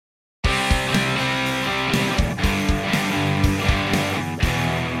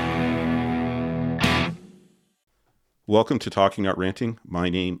Welcome to Talking Not Ranting. My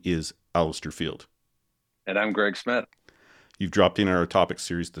name is Alistair Field. And I'm Greg Smith. You've dropped in our topic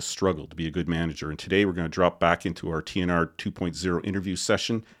series, The Struggle to be a Good Manager. And today we're going to drop back into our TNR 2.0 interview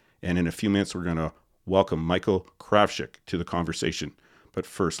session. And in a few minutes, we're going to welcome Michael Kravshik to the conversation. But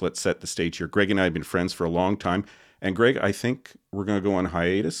first, let's set the stage here. Greg and I have been friends for a long time. And Greg, I think we're going to go on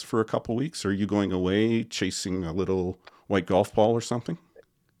hiatus for a couple weeks. Are you going away chasing a little white golf ball or something?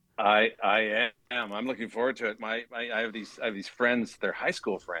 I am. I'm looking forward to it. I have these friends. They're high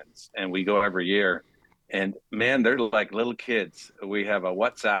school friends, and we go every year. And man, they're like little kids. We have a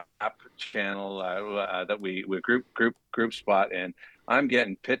WhatsApp channel that we group spot, and I'm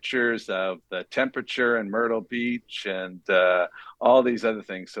getting pictures of the temperature in Myrtle Beach and all these other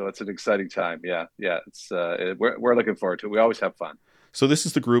things. So it's an exciting time. Yeah. We're looking forward to it. We always have fun. So this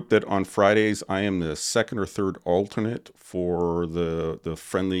is the group that on Fridays I am the second or third alternate for the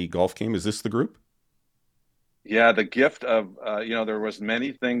friendly golf game. Is this the group? Yeah, the gift of there was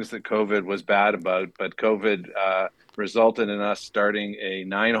many things that COVID was bad about, but COVID resulted in us starting a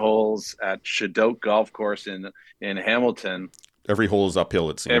 9 holes at Shadoke Golf Course in Hamilton. Every hole is uphill,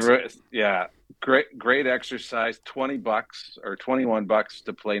 it seems. Yeah, great exercise. $20 or $21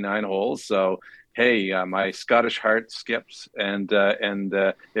 to play 9 holes. So hey, my Scottish heart skips, and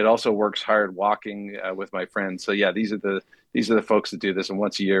it also works hard walking with my friends. So yeah, these are the folks that do this, and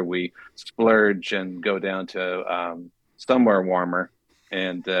once a year we splurge and go down to somewhere warmer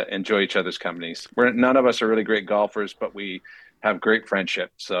and enjoy each other's companies. None of us are really great golfers, but we have great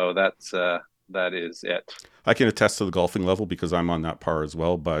friendship. So that is it. I can attest to the golfing level because I'm on that par as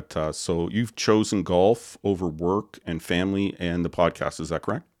well. But so you've chosen golf over work and family and the podcast. Is that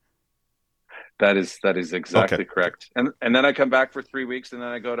correct? That is Okay. exactly correct. And then I come back for 3 weeks, and then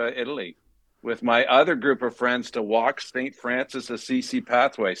I go to Italy with my other group of friends to walk St. Francis Assisi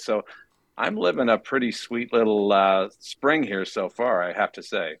pathway. So I'm living a pretty sweet little spring here so far, I have to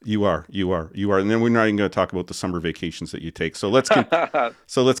say. You are. And then we're not even going to talk about the summer vacations that you take. So let's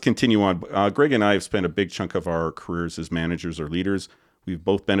continue on. Greg and I have spent a big chunk of our careers as managers or leaders. We've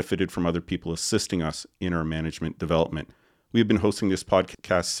both benefited from other people assisting us in our management development. We've been hosting this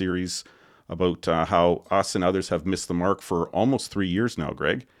podcast series about how us and others have missed the mark for almost 3 years now,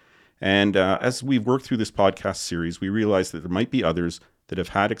 Greg. And as we've worked through this podcast series, we realized that there might be others that have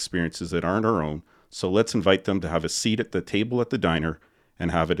had experiences that aren't our own. So let's invite them to have a seat at the table at the diner and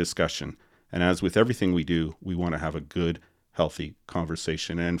have a discussion. And as with everything we do, we want to have a good, healthy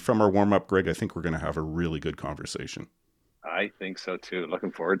conversation. And from our warm up, Greg, I think we're going to have a really good conversation. I think so too.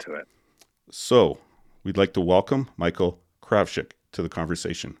 Looking forward to it. So we'd like to welcome Michael Kravshik to the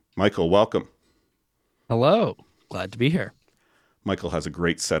conversation. Michael, welcome. Hello. Glad to be here. Michael has a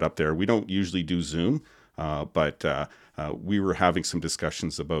great setup there. We don't usually do Zoom, but we were having some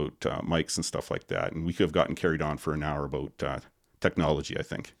discussions about mics and stuff like that, and we could have gotten carried on for an hour about technology, I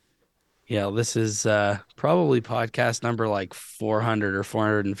think. Yeah, this is probably podcast number like 400 or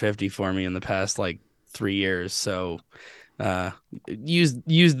 450 for me in the past like 3 years. So use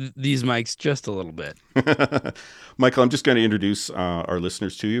these mics just a little bit. Michael, I'm just going to introduce our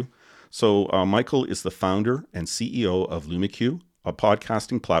listeners to you. So Michael is the founder and CEO of LumiQ, a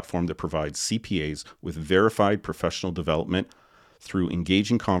podcasting platform that provides CPAs with verified professional development through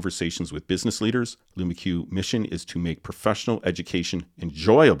engaging conversations with business leaders. LumiQ mission is to make professional education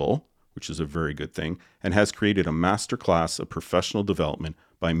enjoyable, which is a very good thing, and has created a masterclass of professional development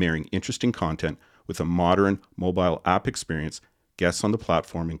by marrying interesting content with a modern mobile app experience. Guests on the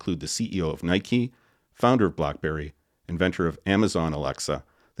platform include the CEO of Nike, founder of BlackBerry, inventor of Amazon Alexa,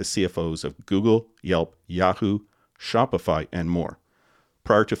 the CFOs of Google, Yelp, Yahoo, Shopify, and more.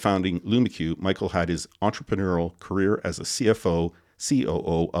 Prior to founding LumiQ, Michael had his entrepreneurial career as a CFO,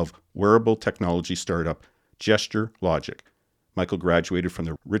 COO of wearable technology startup Gesture Logic. Michael graduated from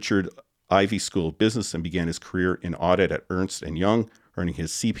the Richard Ivey School of Business and began his career in audit at Ernst & Young, earning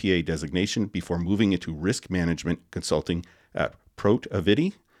his CPA designation before moving into risk management consulting at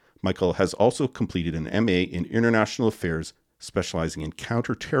Protiviti. Michael has also completed an MA in International Affairs, specializing in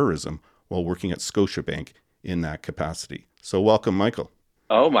counterterrorism while working at Scotiabank in that capacity. So welcome, Michael.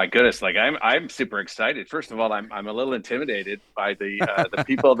 Oh my goodness! Like I'm super excited. First of all, I'm a little intimidated by the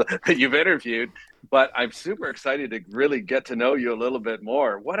people that you've interviewed, but I'm super excited to really get to know you a little bit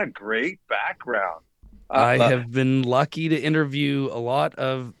more. What a great background! I Uh, have been lucky to interview a lot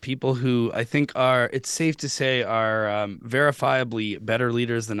of people who I think are, it's safe to say, are verifiably better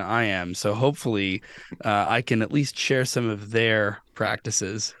leaders than I am. So hopefully I can at least share some of their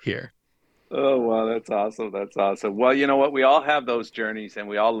practices here. Oh, wow, that's awesome. That's awesome. Well, you know what? We all have those journeys and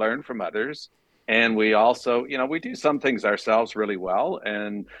we all learn from others. And we also, we do some things ourselves really well.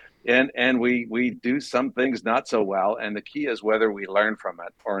 And and we do some things not so well, and the key is whether we learn from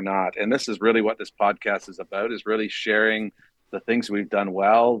it or not. And this is really what this podcast is about, is really sharing the things we've done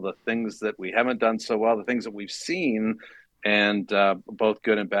well, the things that we haven't done so well, the things that we've seen, and both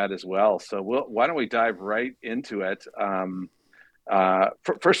good and bad as well. So why don't we dive right into it?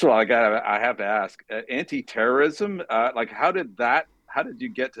 First of all, I have to ask, anti-terrorism, like how did you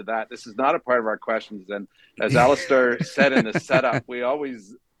get to that? This is not a part of our questions. And as Alistair said in the setup, we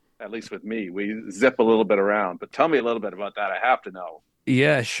always, at least with me, we zip a little bit around, but tell me a little bit about that. I have to know.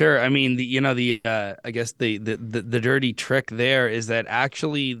 Yeah, sure. I mean, I guess the dirty trick there is that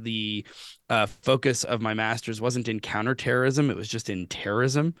actually the focus of my master's wasn't in counterterrorism, it was just in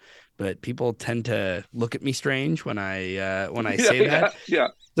terrorism. But people tend to look at me strange when I Yeah, say that. yeah, yeah.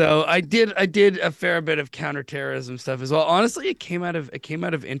 So I did a fair bit of counterterrorism stuff as well. Honestly, it came out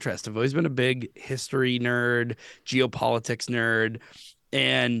of interest. I've always been a big history nerd, geopolitics nerd,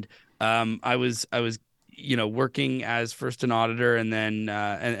 and I was working as first an auditor and then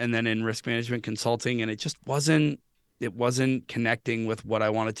and then in risk management consulting, and it wasn't connecting with what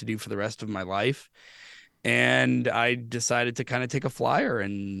I wanted to do for the rest of my life. And I decided to kind of take a flyer,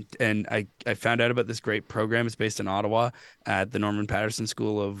 and I found out about this great program. It's based in Ottawa at the Norman Paterson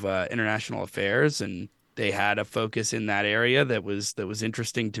School of International Affairs, and they had a focus in that area that was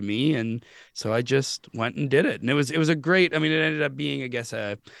interesting to me, and so I just went and did it. And it was a great. I mean, it ended up being, I guess,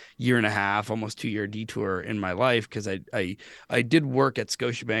 a year and a half, almost 2 year detour in my life, because I did work at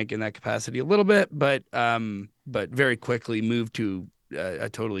Scotiabank in that capacity a little bit, but very quickly moved to a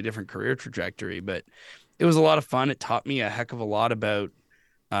totally different career trajectory. But it was a lot of fun. It taught me a heck of a lot about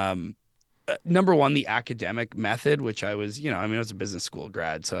um, number one, the academic method, which I mean, I was a business school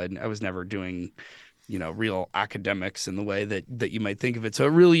grad, so I was never doing, real academics in the way that you might think of it. So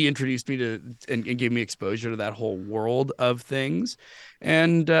it really introduced me to and gave me exposure to that whole world of things,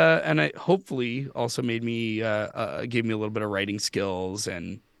 and I hopefully also gave me a little bit of writing skills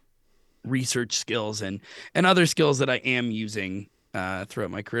and research skills and other skills that I am using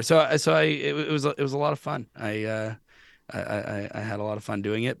throughout my career. It was a lot of fun. I had a lot of fun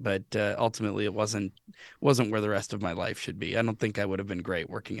doing it, but ultimately it wasn't where the rest of my life should be. I don't think I would have been great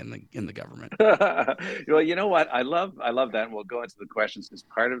working in the government. Well, you know what? I love that, and we'll go into the questions as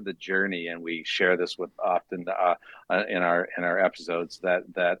part of the journey, and we share this with often in our episodes,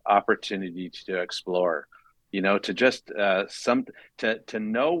 that opportunity to explore, to just some to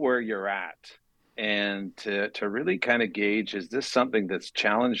know where you're at, and to really kind of gauge, is this something that's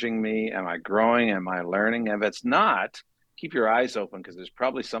challenging me? Am I growing? Am I learning? If it's not, keep your eyes open, because there's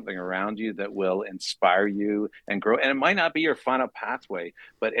probably something around you that will inspire you and grow. And it might not be your final pathway,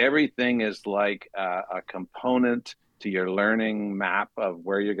 but everything is like a component to your learning map of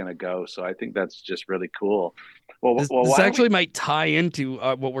where you're going to go. So I think that's just really cool. Well, This why don't we? actually might tie into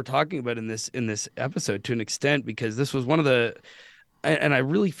what we're talking about in this episode to an extent, because this was one of the and I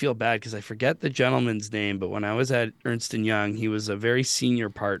really feel bad because I forget the gentleman's name, but when I was at Ernst and Young, he was a very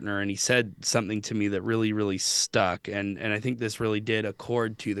senior partner, and he said something to me that really, really stuck. And I think this really did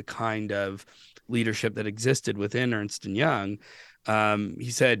accord to the kind of leadership that existed within Ernst and Young.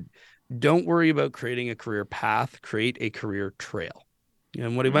 He said, "Don't worry about creating a career path, create a career trail."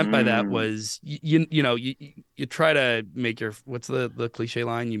 And what he meant by that Mm, was, you try to make your, what's the cliche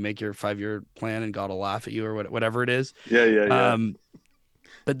line? You make your 5 year plan and God will laugh at you, or whatever it is. yeah, yeah, yeah. Um,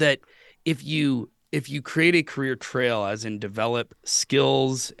 but that if you create a career trail, as in develop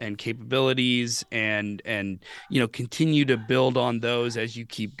skills and capabilities, and continue to build on those as you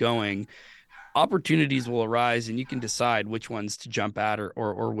keep going, opportunities will arise, and you can decide which ones to jump at,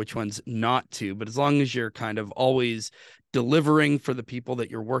 or which ones not to. But as long as you're kind of always delivering for the people that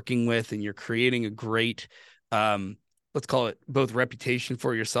you're working with, and you're creating a great, um, let's call it, both reputation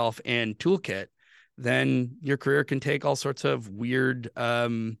for yourself and toolkit, then your career can take all sorts of weird,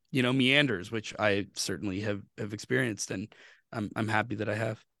 meanders, which I certainly have experienced, and I'm happy that I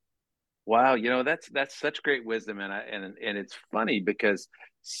have. Wow, that's such great wisdom, and it's funny because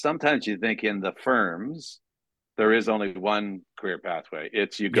sometimes you think in the firms there is only one career pathway.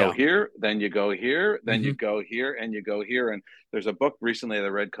 It's you go Yeah. here, then you go here, then you Hmm. go here, and you go here. And there's a book recently that I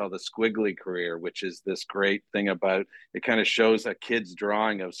read called The Squiggly Career, which is this great thing about, it kind of shows a kid's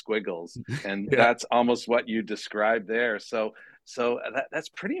drawing of squiggles, and Yeah. that's almost what you described there. So that's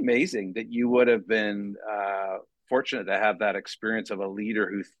pretty amazing that you would have been fortunate to have that experience of a leader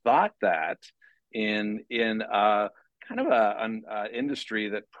who thought that in kind of an industry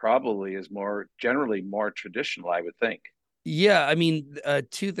that probably is more generally more traditional, I would think. Yeah, I mean,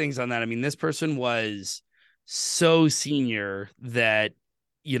 two things on that. I mean, this person was so senior that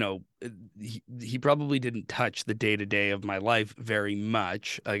you know, he probably didn't touch the day to day of my life very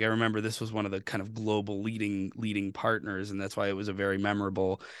much. Like I remember this was one of the kind of global leading partners, and that's why it was a very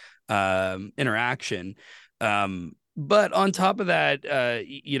memorable interaction. But on top of that,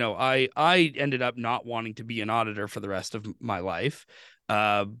 I ended up not wanting to be an auditor for the rest of my life.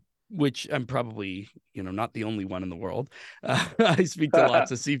 Uh, which I'm probably, not the only one in the world. I speak to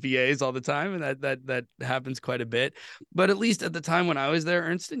lots of CPAs all the time, and that happens quite a bit. But at least at the time when I was there,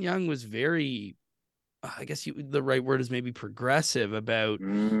 Ernst and Young was very, I guess the right word is maybe progressive about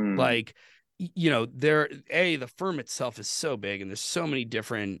like, the firm itself is so big and there's so many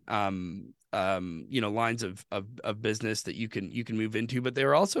different lines of business that you can move into, but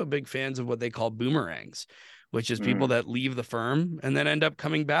they're also big fans of what they call boomerangs, which is people that leave the firm and then end up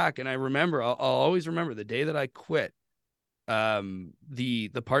coming back. And I remember, I'll always remember the day that I quit,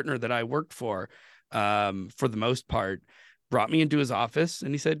 the partner that I worked for the most part, brought me into his office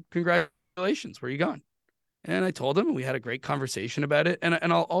and he said, "Congratulations, where are you going?" And I told him, and we had a great conversation about it.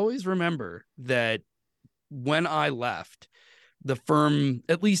 And I'll always remember that when I left the firm,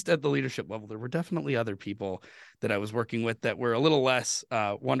 at least at the leadership level, there were definitely other people that I was working with that were a little less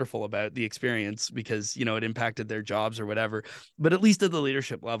wonderful about the experience because, it impacted their jobs or whatever. But at least at the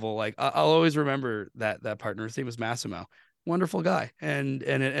leadership level, like I'll always remember that partner. His name was Massimo. Wonderful guy. And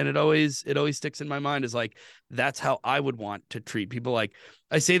it always sticks in my mind as like, that's how I would want to treat people. Like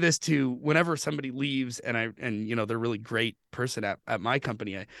I say this to whenever somebody leaves and they're really great person at my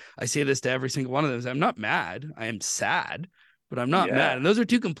company. I say this to every single one of them. I'm not mad. I am sad, but I'm not mad. And those are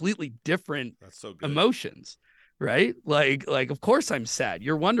two completely different emotions, right? Like, of course I'm sad.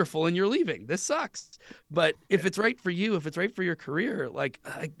 You're wonderful and you're leaving. This sucks. But if it's right for you, if it's right for your career, like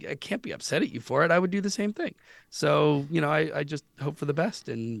I can't be upset at you for it. I would do the same thing. So, I just hope for the best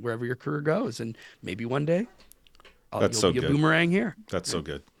in wherever your career goes. And maybe one day you'll be a boomerang here. That's so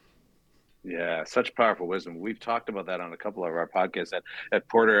good. Yeah, such powerful wisdom. We've talked about that on a couple of our podcasts at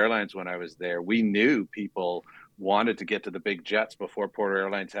Porter Airlines. When I was there, we knew people wanted to get to the big jets before Porter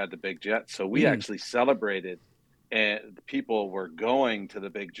Airlines had the big jets. So we actually celebrated and people were going to the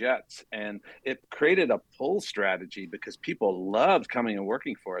big jets, and it created a pull strategy because people loved coming and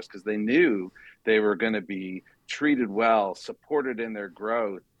working for us because they knew they were going to be treated well, supported in their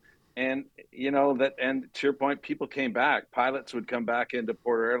growth. And and to your point, people came back. Pilots would come back into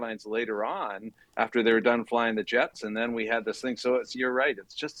Porter Airlines later on after they were done flying the jets, and then we had this thing. So you're right;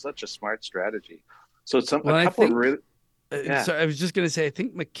 it's just such a smart strategy. So it's a couple of really. Yeah. So I was just going to say, I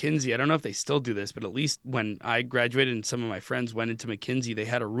think McKinsey, I don't know if they still do this, but at least when I graduated and some of my friends went into McKinsey, they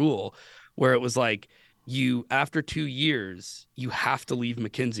had a rule where it was like after 2 years, you have to leave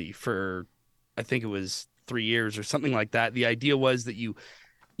McKinsey for, I think it was 3 years or something like that. The idea was that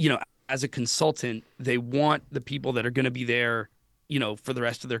as a consultant, they want the people that are going to be there, for the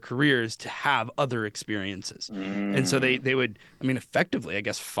rest of their careers to have other experiences. And so they would, effectively, I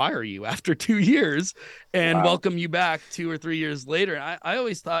guess, fire you after 2 years and welcome you back 2 or 3 years later. And I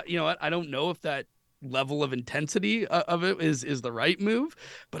always thought, I don't know if that level of intensity of it is the right move,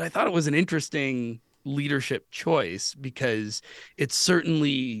 but I thought it was an interesting leadership choice because it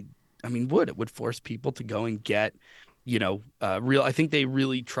certainly, it would force people to go and get I think they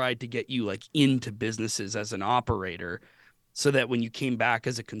really tried to get you like into businesses as an operator so that when you came back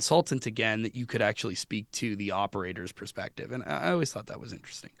as a consultant again, that you could actually speak to the operator's perspective. And I always thought that was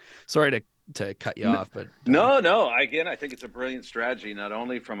interesting. Sorry to cut you off, but no. Again, I think it's a brilliant strategy, not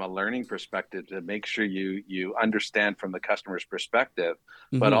only from a learning perspective to make sure you understand from the customer's perspective,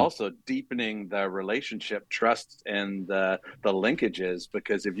 but also deepening the relationship, trust, and the linkages.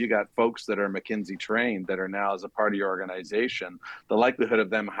 Because if you got folks that are McKinsey trained that are now as a part of your organization, the likelihood of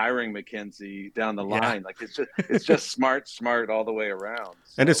them hiring McKinsey down the line, like it's just smart all the way around.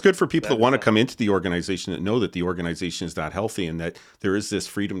 So and it's good for people that want to come into the organization that know that the organization is that healthy and that there is this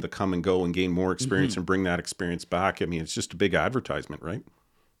freedom to come and go and gain more experience and bring that experience back. It's just a big advertisement, right?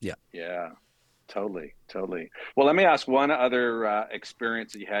 Yeah, totally. Well, let me ask one other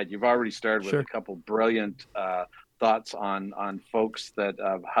experience that you had. You've already started with a couple brilliant thoughts on folks that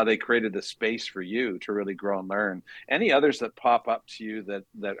how they created the space for you to really grow and learn. Any others that pop up to you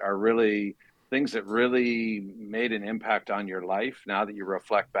that are really things that really made an impact on your life now that you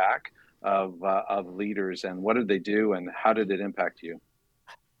reflect back of leaders, and what did they do and how did it impact you?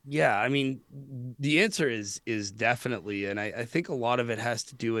 Yeah, the answer is definitely, and I think a lot of it has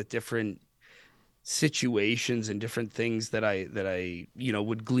to do with different situations and different things that I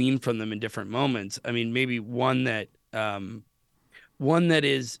would glean from them in different moments. Maybe one that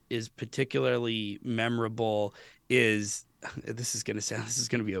is particularly memorable is this is going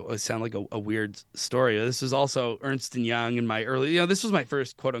to sound like a weird story. This was also Ernst and Young in my early, this was my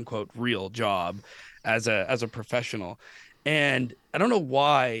first quote unquote real job as a professional. And I don't know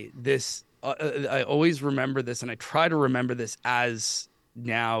why I always remember this, and I try to remember this as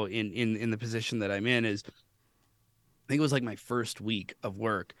now in the position that I'm in is, I think it was like my first week of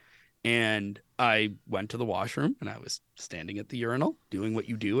work, and I went to the washroom and I was standing at the urinal doing what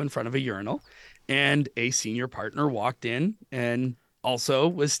you do in front of a urinal, and a senior partner walked in and also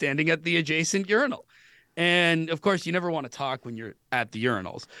was standing at the adjacent urinal. And of course, you never want to talk when you're at the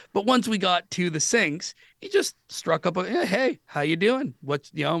urinals. But once we got to the sinks, he just struck up hey, how you doing?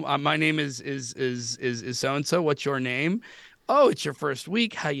 What's my name is so and so. What's your name? Oh, it's your first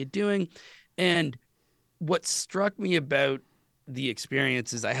week. How you doing? And what struck me about the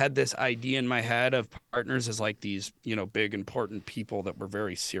experience is I had this idea in my head of partners as like these, big important people that were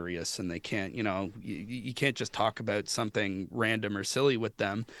very serious, and they can't, you can't just talk about something random or silly with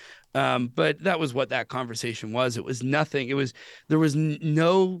them. But that was what that conversation was. It was nothing. There was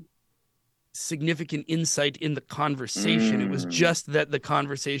no significant insight in the conversation. It was just that the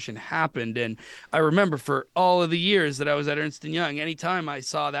conversation happened. And I remember for all of the years that I was at Ernst & Young, anytime I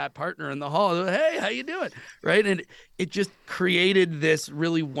saw that partner in the hall, was, hey, how you doing? Right. And it just created this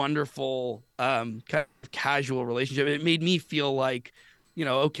really wonderful kind of casual relationship. It made me feel like,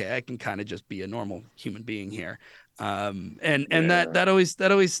 okay, I can kind of just be a normal human being here. And that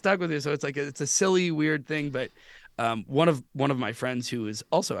always stuck with me. So it's a silly, weird thing, but one of my friends who is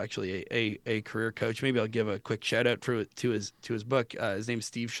also actually a career coach. Maybe I'll give a quick shout out to his book. His name's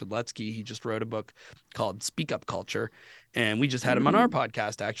Steve Shadletsky. He just wrote a book called Speak Up Culture, and we just had him on our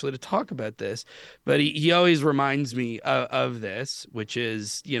podcast actually to talk about this. But he always reminds me of this, which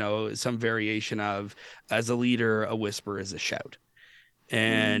is some variation of, as a leader, a whisper is a shout.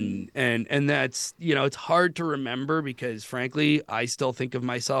 And that's it's hard to remember because frankly I still think of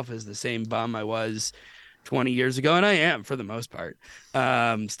myself as the same bum I was 20 years ago, and I am for the most part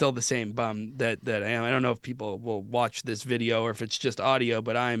still the same bum that I am. I don't know if people will watch this video or if it's just audio,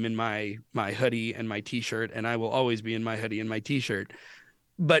 but I'm in my hoodie and my t-shirt, and I will always be in my hoodie and my t-shirt.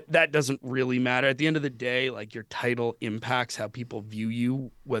 But that doesn't really matter at the end of the day. Like, your title impacts how people view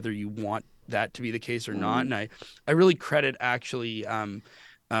you, whether you want that to be the case or not. And I really credit actually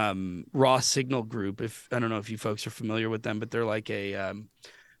Raw Signal Group. If I don't know if you folks are familiar with them, but they're like a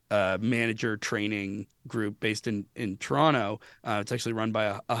manager training group based in Toronto. It's actually run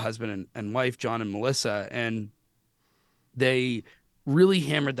by a husband and wife, John and Melissa, and they really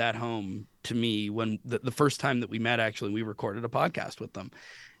hammered that home to me when the first time that we met. Actually, we recorded a podcast with them,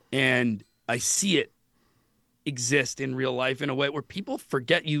 and I see it exist in real life in a way where people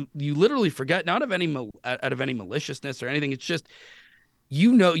forget. You literally forget, not of any out of any maliciousness or anything. It's just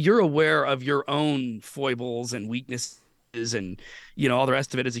you're aware of your own foibles and weaknesses and all the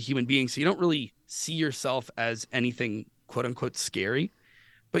rest of it as a human being, so you don't really see yourself as anything quote unquote scary,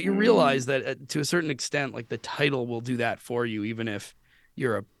 but you realize that to a certain extent, like, the title will do that for you, even if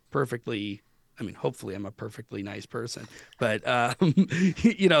you're hopefully I'm a perfectly nice person, but the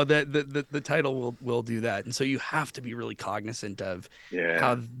title will do that. And so you have to be really cognizant of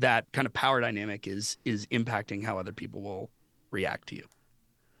how that kind of power dynamic is impacting how other people will react to you.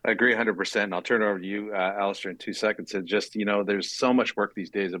 I agree 100%. I'll turn it over to you, Alistair, in 2 seconds. And just, there's so much work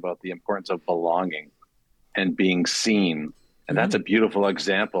these days about the importance of belonging and being seen. And that's a beautiful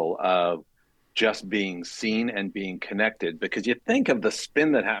example of just being seen and being connected, because you think of the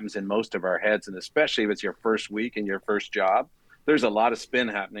spin that happens in most of our heads, and especially if it's your first week and your first job, there's a lot of spin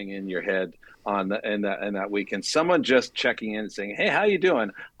happening in your head in that week. And someone just checking in and saying, hey, how you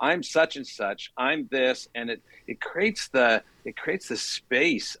doing? I'm such and such. I'm this. And it creates the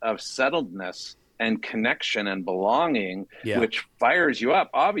space of settledness and connection and belonging, which fires you up.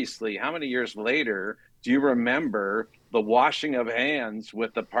 Obviously, how many years later do you remember the washing of hands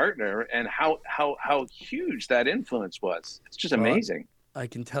with the partner and how huge that influence was? It's just amazing. I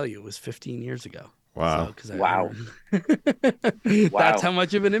can tell you it was 15 years ago. Wow. So, wow. That's how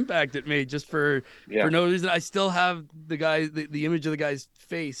much of an impact it made, just for no reason. I still have the image of the guy's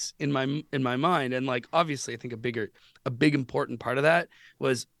face in my mind. And, like, obviously I think a big important part of that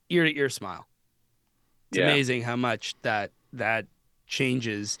was ear to ear smile. It's amazing how much that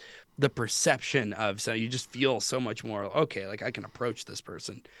changes the perception of, so you just feel so much more, okay, like, I can approach this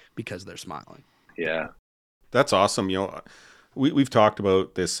person because they're smiling. Yeah. That's awesome. We've talked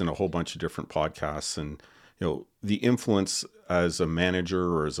about this in a whole bunch of different podcasts, and the influence as a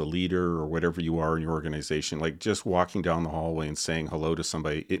manager or as a leader or whatever you are in your organization, like just walking down the hallway and saying hello to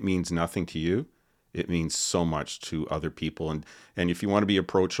somebody, it means nothing to you. It means so much to other people. And if you want to be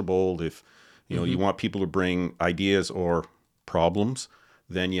approachable, if You know, you want people to bring ideas or problems,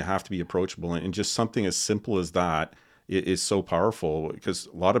 then you have to be approachable. And just something as simple as that is so powerful, because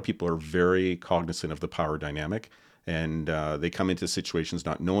a lot of people are very cognizant of the power dynamic, and they come into situations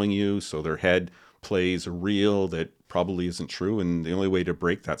not knowing you, so their head plays a reel that probably isn't true. And the only way to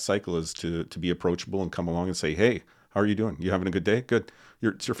break that cycle is to be approachable and come along and say, hey, how are you doing? You having a good day? Good.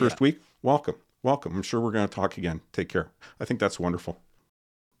 It's your first week? Welcome. Welcome. I'm sure we're going to talk again. Take care. I think that's wonderful.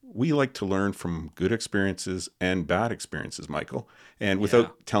 We like to learn from good experiences and bad experiences, Michael, and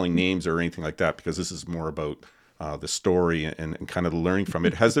without telling names or anything like that, because this is more about the story and kind of the learning from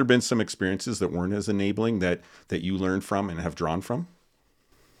it. Has there been some experiences that weren't as enabling that you learned from and have drawn from?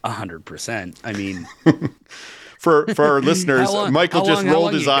 100%. I mean, for our listeners, Michael just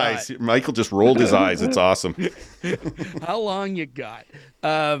rolled his eyes. Michael just rolled his eyes. It's awesome. How long you got?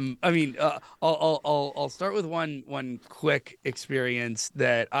 I mean, I'll start with one quick experience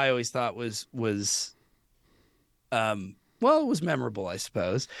that I always thought was well, it was memorable, I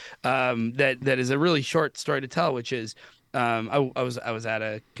suppose. That is a really short story to tell, which is I was at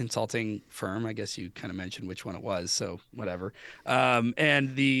a consulting firm. I guess you kind of mentioned which one it was, so whatever.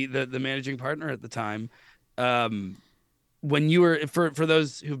 And the managing partner at the time, when you were for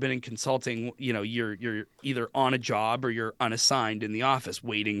those who've been in consulting, you know, you're either on a job or you're unassigned in the office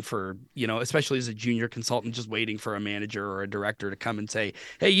waiting for, you know, especially as a junior consultant, just waiting for a manager or a director to come and say,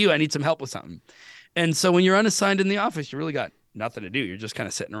 hey, I need some help with something. And so when you're unassigned in the office, you really got nothing to do. You're just kind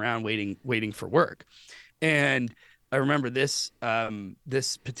of sitting around waiting for work. And I remember this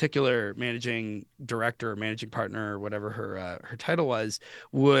particular managing director or managing partner or whatever her title was,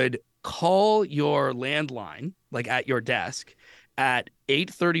 would call your landline, like at your desk, at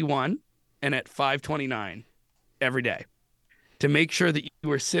 8:31 and at 5:29 every day, to make sure that you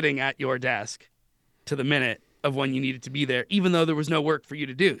were sitting at your desk to the minute of when you needed to be there, even though there was no work for you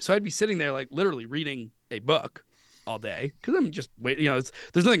to do. So I'd be sitting there like literally reading a book all day, because I'm just waiting. You know,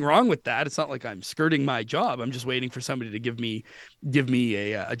 there's nothing wrong with that. It's not like I'm skirting my job. I'm just waiting for somebody to give me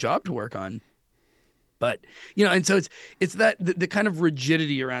a job to work on. But, you know, and so it's that the kind of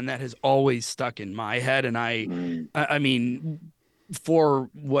rigidity around that has always stuck in my head. And I mean, for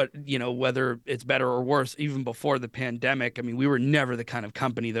what, you know, whether it's better or worse, even before the pandemic, I mean, we were never the kind of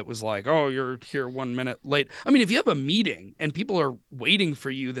company that was like, oh, you're here 1 minute late. I mean, if you have a meeting and people are waiting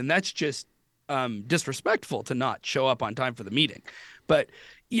for you, then that's just disrespectful to not show up on time for the meeting. But,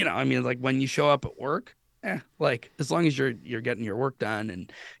 you know, I mean, like when you show up at work, like as long as you're getting your work done.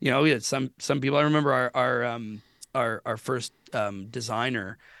 And, you know, we had some people. I remember our first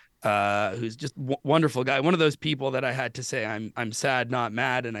designer, who's just wonderful guy. One of those people that I had to say I'm sad, not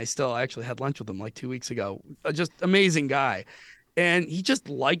mad, and I still actually had lunch with him like 2 weeks ago. Just amazing guy, and he just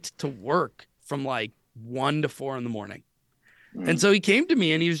liked to work from like 1 to 4 in the morning. And so he came to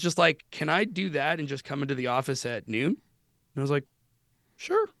me and he was just like, "Can I do that and just come into the office at noon?" And I was like,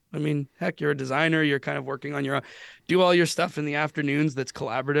 "Sure." I mean, heck, you're a designer. You're kind of working on your own. Do all your stuff in the afternoons that's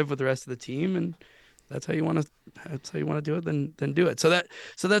collaborative with the rest of the team, and that's how you want to do it, then do it. So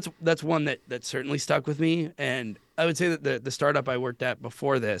that's one that certainly stuck with me. And I would say that the startup I worked at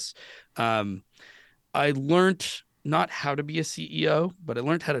before this, I learned not how to be a CEO, but I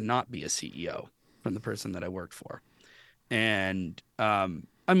learned how to not be a CEO from the person that I worked for. And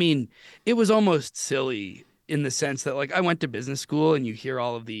I mean, it was almost silly in the sense that like I went to business school and you hear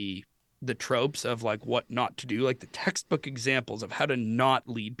all of the tropes of like what not to do, like the textbook examples of how to not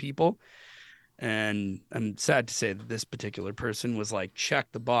lead people. And I'm sad to say that this particular person was like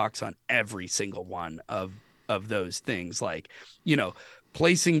check the box on every single one of those things, like, you know,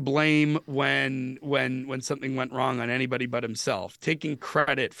 placing blame when something went wrong on anybody but himself, taking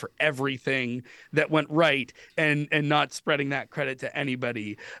credit for everything that went right and not spreading that credit to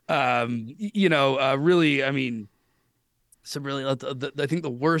anybody. You know, really, I mean, some really, I think the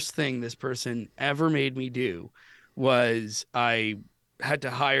worst thing this person ever made me do was I had to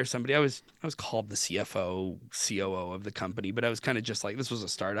hire somebody. I was called the CFO, COO of the company, but I was kind of just like, this was a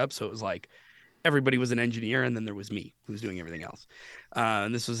startup. So it was like everybody was an engineer and then there was me who was doing everything else.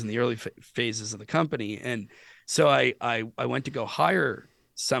 And this was in the early phases of the company. And so I went to go hire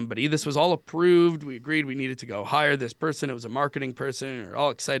somebody. This was all approved. We agreed we needed to go hire this person. It was a marketing person. We were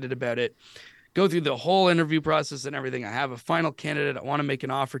all excited about it. Go through the whole interview process and everything. I have a final candidate I want to make an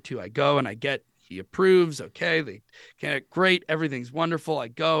offer to. I go and I get, he approves. Okay. The candidate, great. Everything's wonderful. I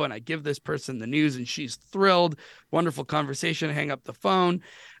go and I give this person the news and she's thrilled. Wonderful conversation. Hang up the phone.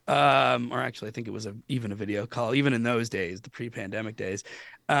 Or actually, I think it was even a video call, even in those days, the pre-pandemic days.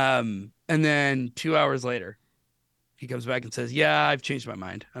 And then 2 hours later, he comes back and says, yeah, I've changed my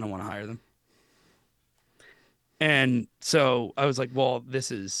mind. I don't want to hire them. And so I was like, well,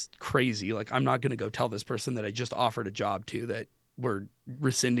 this is crazy. Like, I'm not going to go tell this person that I just offered a job to that we're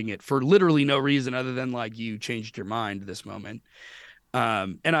rescinding it for literally no reason other than like you changed your mind this moment.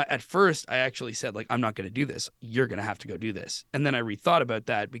 And at first I actually said, like, I'm not going to do this. You're going to have to go do this. And then I rethought about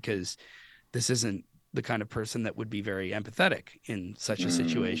that because this isn't the kind of person that would be very empathetic in such a Mm.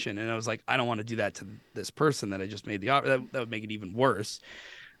 situation. And I was like, I don't want to do that to this person that I just made the offer. That would make it even worse.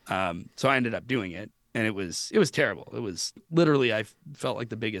 So I ended up doing it, and it was terrible. It was literally I felt like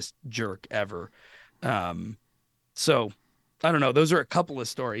the biggest jerk ever. Um, so I don't know. Those are a couple of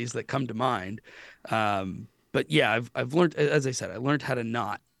stories that come to mind. But yeah, I've learned, as I said, I learned how to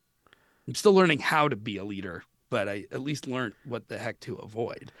not. I'm still learning how to be a leader, but I at least learned what the heck to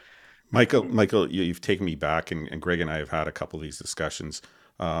avoid. Michael, you've taken me back, and Greg and I have had a couple of these discussions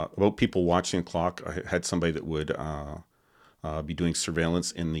about people watching the clock. I had somebody that would be doing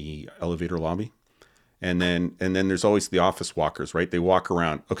surveillance in the elevator lobby. And then there's always the office walkers, right? They walk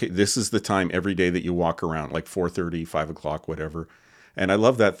around. Okay, this is the time every day that you walk around, like 4:30, 5 o'clock, whatever. And I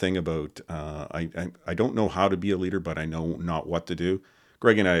love that thing about I don't know how to be a leader, but I know not what to do.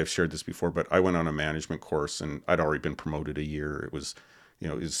 Greg and I have shared this before, but I went on a management course and I'd already been promoted a year. It was,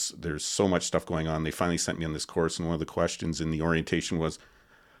 there's so much stuff going on. They finally sent me on this course, and one of the questions in the orientation was,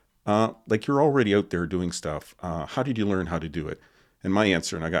 like, you're already out there doing stuff. How did you learn how to do it? And my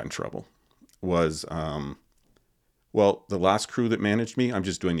answer, and I got in trouble, was, well, the last crew that managed me, I'm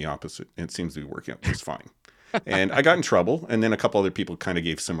just doing the opposite. And it seems to be working out just fine. And I got in trouble. And then a couple other people kind of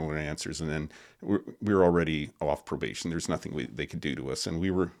gave similar answers. And then we were already off probation. There's nothing they could do to us. And we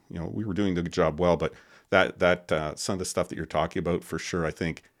were doing the job well. But that some of the stuff that you're talking about, for sure, I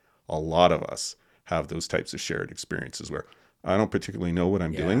think a lot of us have those types of shared experiences where I don't particularly know what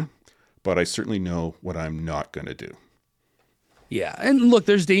I'm Yeah. doing, but I certainly know what I'm not going to do. Yeah, and look,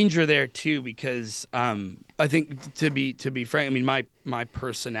 there's danger there too because I think to be frank, I mean my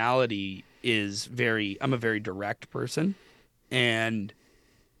personality is very I'm a very direct person, and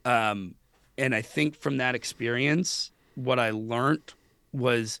um and I think from that experience what I learned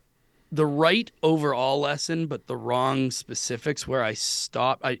was the right overall lesson but the wrong specifics where I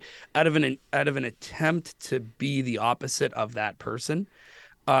stopped. I out of an attempt to be the opposite of that person,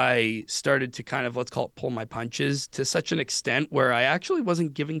 I started to kind of, let's call it, pull my punches to such an extent where I actually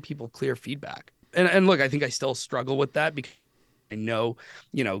wasn't giving people clear feedback. And look, I think I still struggle with that because I know,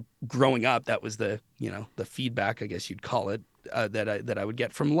 growing up, that was the feedback, I guess you'd call it, that I would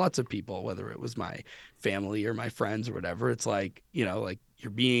get from lots of people, whether it was my family or my friends or whatever. It's like, like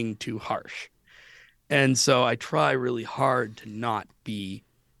you're being too harsh. And so I try really hard to not be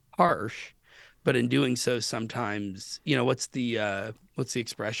harsh, but in doing so, sometimes, what's the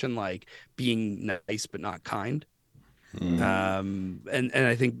expression, like being nice but not kind. Mm. Mm. And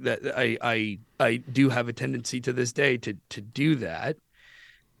I think that I do have a tendency to this day to do that.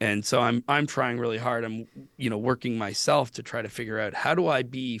 And so I'm trying really hard. I'm, working myself to try to figure out how do I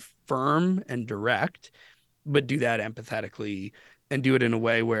be firm and direct, but do that empathetically and do it in a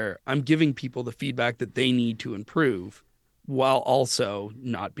way where I'm giving people the feedback that they need to improve while also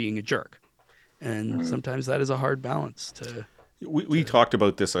not being a jerk. And Mm. sometimes that is a hard balance We to talked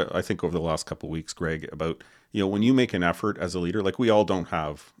about this, I think, over the last couple of weeks, Greg, about, when you make an effort as a leader, like, we all don't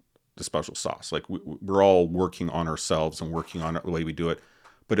have the special sauce. Like, we're all working on ourselves and working on the way we do it.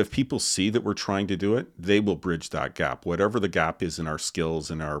 But if people see that we're trying to do it, they will bridge that gap. Whatever the gap is in our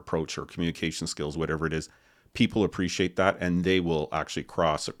skills, in our approach, or communication skills, whatever it is, people appreciate that, and they will actually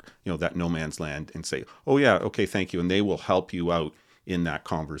cross, that no man's land and say, "Oh yeah, okay, thank you," and they will help you out in that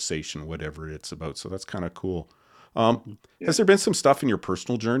conversation, whatever it's about. So that's kind of cool. Um, Yeah. has there been some stuff in your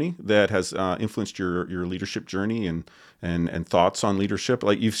personal journey that has influenced your leadership journey and thoughts on leadership?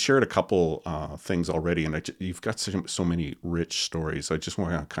 Like, you've shared a couple things already, and you've got so many rich stories. I just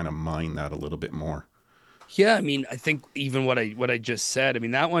want to kind of mine that a little bit more. Yeah, I mean, I think even what I just said, I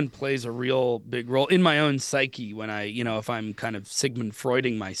mean, that one plays a real big role in my own psyche when if I'm kind of Sigmund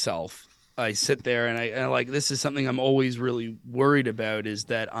Freuding myself, I sit there and I like this is something I'm always really worried about is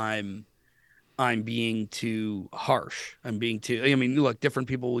that I'm being too harsh. I'm being too, I mean, look, different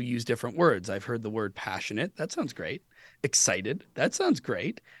people will use different words. I've heard the word passionate. That sounds great. Excited. That sounds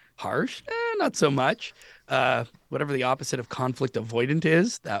great. Harsh. Not so much. Whatever the opposite of conflict avoidant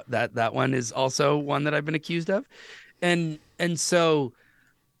is, that one is also one that I've been accused of. And so,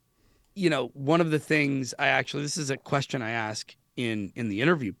 one of the things this is a question I ask in the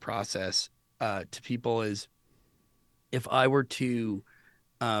interview process to people is if I were to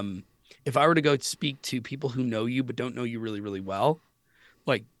um, if I were to go speak to people who know you but don't know you really, really well,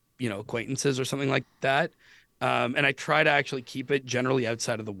 like, acquaintances or something like that, and I try to actually keep it generally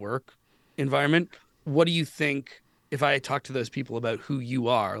outside of the work environment. what do you think, if I talk to those people about who you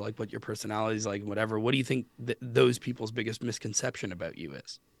are, like what your personality is like, whatever, what do you think those people's biggest misconception about you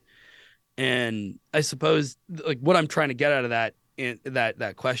is? And I suppose like what I'm trying to get out of that in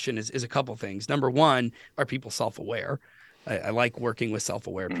that question is a couple things. Number one, are people self-aware? I like working with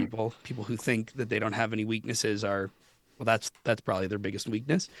self-aware Mm. people. People who think that they don't have any weaknesses are, well, that's probably their biggest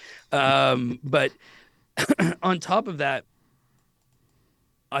weakness. But on top of that,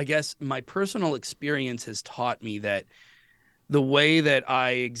 I guess my personal experience has taught me that the way that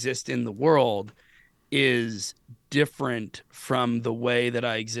I exist in the world is different from the way that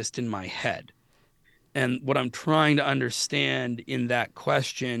I exist in my head. And what I'm trying to understand in that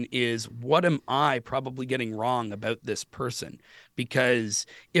question is what am I probably getting wrong about this person? Because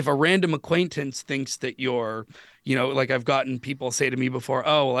if a random acquaintance thinks that you're, like I've gotten people say to me before,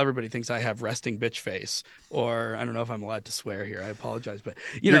 oh, well, everybody thinks I have resting bitch face. Or I don't know if I'm allowed to swear here. I apologize. But,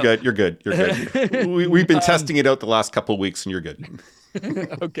 You're good. You're good. You're good. We've been testing it out the last couple of weeks, and you're good.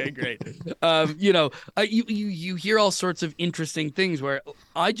 Okay, great. You hear all sorts of interesting things where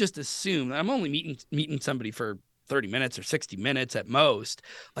I just assume I'm only meeting somebody for 30 minutes or 60 minutes at most.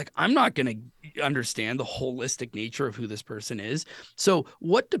 Like I'm not going to understand the holistic nature of who this person is. So,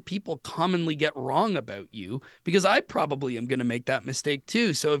 what do people commonly get wrong about you? Because I probably am going to make that mistake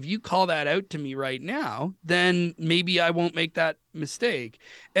too. So, if you call that out to me right now, then maybe I won't make that mistake.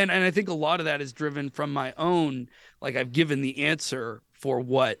 And I think a lot of that is driven from my own, like I've given the answer for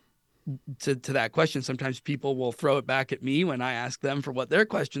what to that question. Sometimes people will throw it back at me when I ask them for what their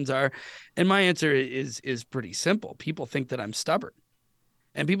questions are, and my answer is pretty simple. People think that I'm stubborn,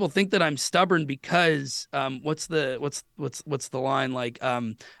 and people think that I'm stubborn because what's the line like uh,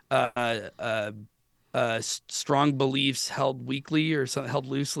 uh, strong beliefs held weakly or something, held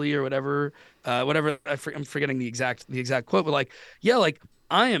loosely or whatever. I'm forgetting the exact quote, but like, yeah, like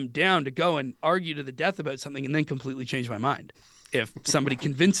I am down to go and argue to the death about something and then completely change my mind if somebody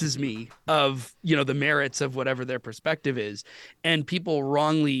convinces me of the merits of whatever their perspective is. And people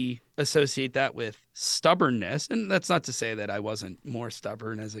wrongly associate that with stubbornness, and that's not to say that I wasn't more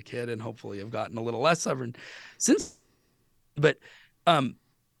stubborn as a kid, and hopefully I've gotten a little less stubborn since, but um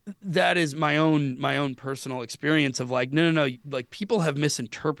that is my own personal experience of like, no, like people have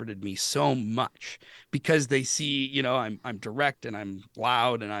misinterpreted me so much because they see, I'm direct and I'm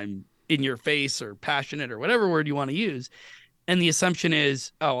loud and I'm in your face or passionate or whatever word you want to use, and the assumption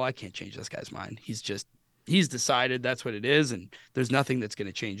is, oh, well, I can't change this guy's mind. He's decided that's what it is, and there's nothing that's going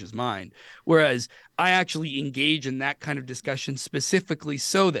to change his mind. Whereas I actually engage in that kind of discussion specifically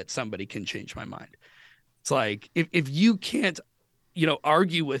so that somebody can change my mind. It's like if you can't,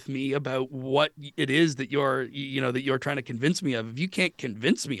 argue with me about what it is that you're trying to convince me of. If you can't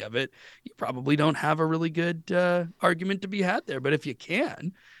convince me of it, you probably don't have a really good argument to be had there. But if you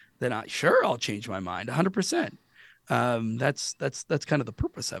can, then I'll change my mind 100%. That's kind of the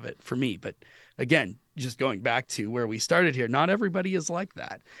purpose of it for me. But again, just going back to where we started here, not everybody is like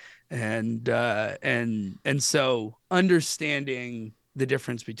that, and so understanding the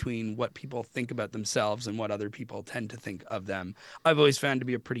difference between what people think about themselves and what other people tend to think of them, I've always found to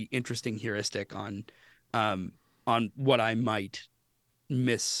be a pretty interesting heuristic on what I might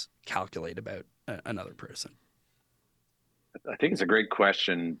miscalculate about another person. I think it's a great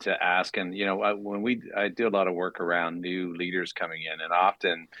question to ask. And, I do a lot of work around new leaders coming in, and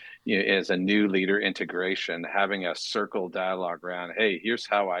often, as a new leader integration, having a circle dialogue around, hey, here's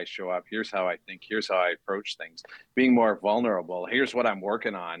how I show up. Here's how I think. Here's how I approach things, being more vulnerable. Here's what I'm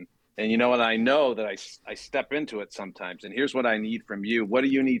working on. And you know what? I know that I step into it sometimes. And here's what I need from you. What do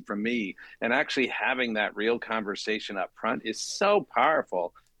you need from me? And actually having that real conversation up front is so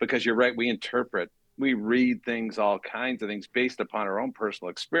powerful because you're right. We read things, all kinds of things based upon our own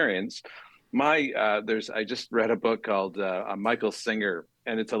personal experience. I just read a book called Michael Singer,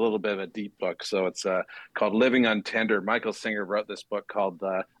 and it's a little bit of a deep book. So it's called Living Untender. Michael Singer wrote this book called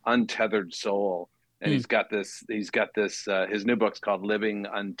Untethered Soul, and Mm. his new book's called Living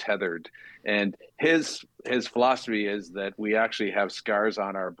Untethered, and his philosophy is that we actually have scars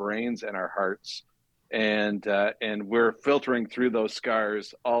on our brains and our hearts, and we're filtering through those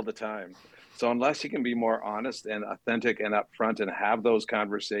scars all the time. So unless you can be more honest and authentic and upfront and have those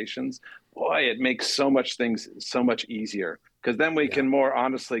conversations, boy, it makes things so much easier. Because then we Yeah. can more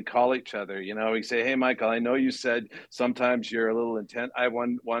honestly call each other. We say, "Hey, Michael, I know you said sometimes you're a little intent." I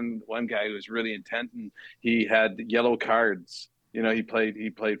one guy who was really intent, and he had yellow cards. He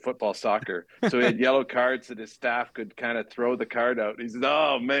played football, soccer, so he had yellow cards that his staff could kind of throw the card out. He said,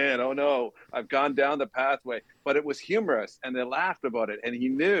 "Oh man, oh no, I've gone down the pathway," but it was humorous, and they laughed about it, and he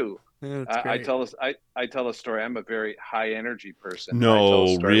knew. Yeah, that's I great. tell us I tell a story. I'm a very high energy person, and I tell a No,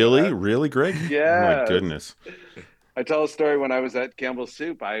 story when really, I really, Greg. Oh my yes. goodness. I tell a story when I was at Campbell's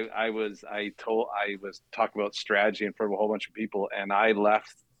Soup. I was talking about strategy in front of a whole bunch of people, and I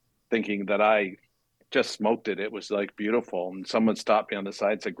left thinking that I just smoked it. It was like beautiful. And someone stopped me on the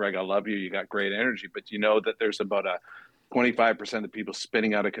side and said, Greg, I love you. You got great energy. But you know that there's about a 25% of people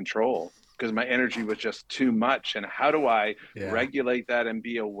spinning out of control because my energy was just too much. And how do I Yeah. regulate that and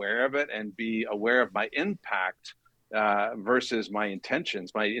be aware of it and be aware of my impact versus my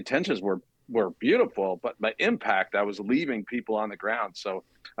intentions? My intentions were beautiful, but my impact, I was leaving people on the ground. So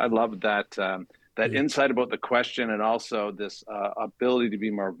I love that that Mm. insight about the question and also this ability to be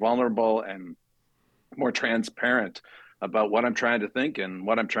more vulnerable and more transparent about what I'm trying to think and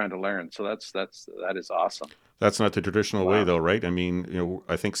what I'm trying to learn. So that is awesome. That's not the traditional way, Wow. though, right? I mean,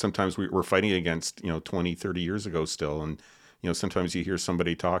 I think sometimes we're fighting against, 20, 30 years ago still. And, sometimes you hear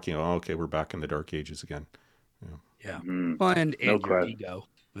somebody talking, oh, okay, we're back in the dark ages again. Yeah. Yeah. Mm-hmm. Well, No and your question. ego.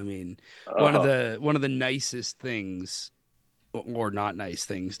 I mean, Oh. one of the nicest things, or not nice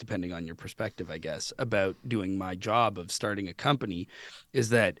things, depending on your perspective, I guess, about doing my job of starting a company is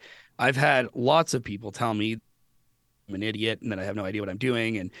that I've had lots of people tell me I'm an idiot and that I have no idea what I'm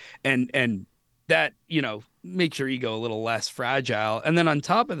doing, and that, makes your ego a little less fragile. And then on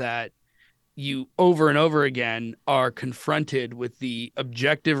top of that, you over and over again are confronted with the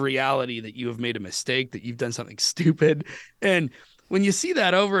objective reality that you have made a mistake, that you've done something stupid. And when you see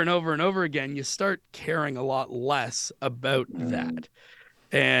that over and over and over again, you start caring a lot less about Mm. that.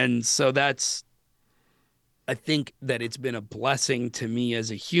 And so I think that it's been a blessing to me as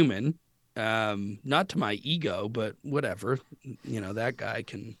a human, not to my ego, but whatever, that guy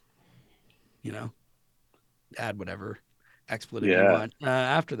can, you know, add whatever expletive you Yeah. want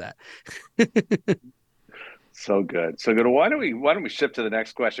after that. So good. So good. Why don't we shift to the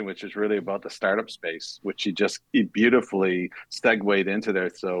next question, which is really about the startup space, which you beautifully segued into there.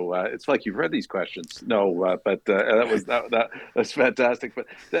 So it's like you've read these questions. No, but that's fantastic. But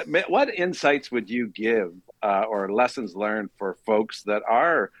what insights would you give or lessons learned for folks that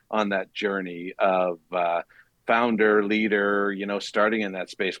are on that journey of founder, leader, starting in that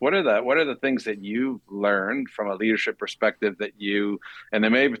space? What are the things that you've learned from a leadership perspective that you and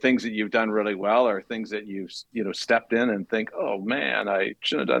there may be things that you've done really well or things that you've stepped in and think, oh man, I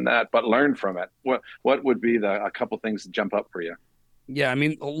shouldn't have done that, but learn from it. What would be a couple things that jump up for you? Yeah, I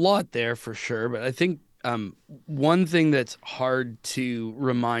mean, a lot there for sure, but I think one thing that's hard to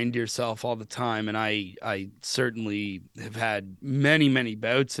remind yourself all the time, and I certainly have had many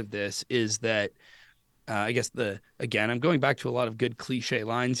bouts of this, is that I guess again, I'm going back to a lot of good cliche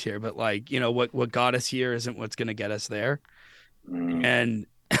lines here, but like, what got us here isn't what's going to get us there. Mm, And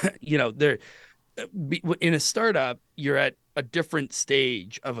there in a startup, you're at a different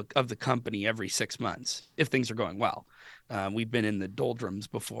stage of the company every 6 months if things are going well. We've been in the doldrums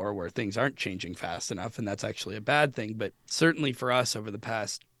before where things aren't changing fast enough, and that's actually a bad thing. But certainly for us over the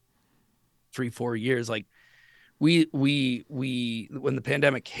past 3 4 years, like we when the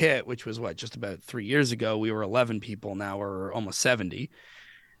pandemic hit, which was what, just about 3 years ago, we were 11 people. Now we're almost 70.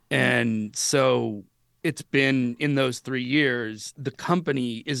 mm, And so it's been, in those 3 years, the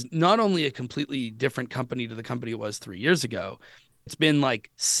company is not only a completely different company to the company it was 3 years ago, it's been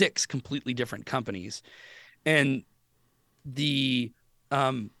like six completely different companies. And the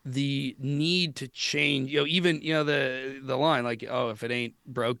need to change, even, the line like, oh, if it ain't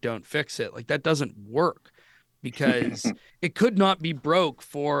broke, don't fix it. Like that doesn't work because it could not be broke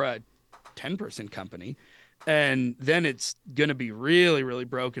for a 10% company, and then it's going to be really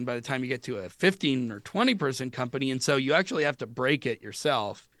broken by the time you get to a 15 or 20% company. And so you actually have to break it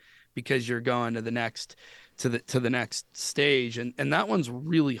yourself because you're going to the next stage. And that one's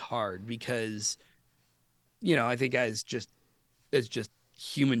really hard because, I think as just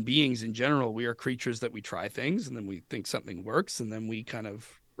human beings in general, we are creatures that we try things and then we think something works and then we kind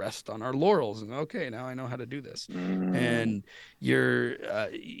of rest on our laurels and, okay, now I know how to do this. mm, And you're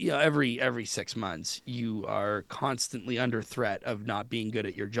every 6 months you are constantly under threat of not being good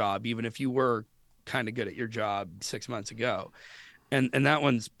at your job, even if you were kind of good at your job 6 months ago. And that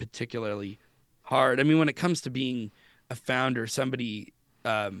one's particularly hard. I mean, when it comes to being a founder, somebody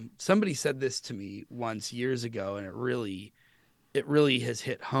said this to me once years ago, and it really has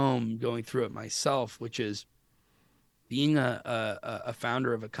hit home going through it myself, which is being a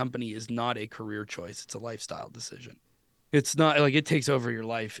founder of a company is not a career choice. It's a lifestyle decision. It's not like it takes over your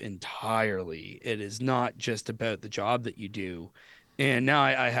life entirely. It is not just about the job that you do. And now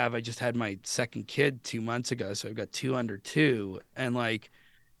I just had my second kid 2 months ago. So I've got two under two. And like,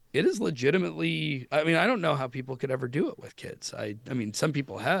 it is legitimately, I mean, I don't know how people could ever do it with kids. I mean, some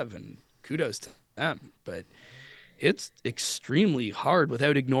people have, and kudos to them, but it's extremely hard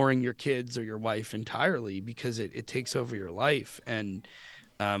without ignoring your kids or your wife entirely because it takes over your life. And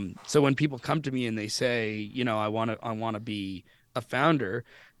so when people come to me and they say, I want to be a founder,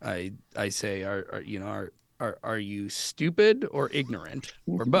 I say, are you stupid or ignorant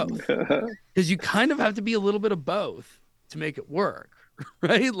or both? Because you kind of have to be a little bit of both to make it work,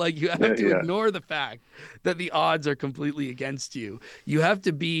 right? Like you have to Yeah. ignore the fact that the odds are completely against you. You have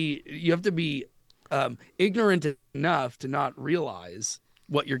to be ignorant enough to not realize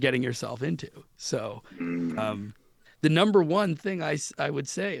what you're getting yourself into. So, Mm. um, the number one thing I would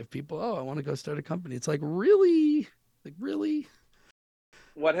say if people, oh, I want to go start a company, it's like really.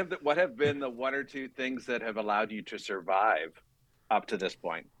 What have been the one or two things that have allowed you to survive up to this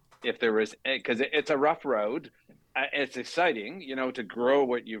point? If there was, because it's a rough road, it's exciting, to grow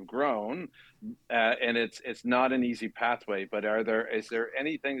what you've grown, and it's not an easy pathway. But is there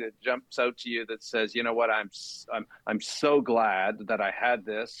anything that jumps out to you that says, you know what, I'm so glad that I had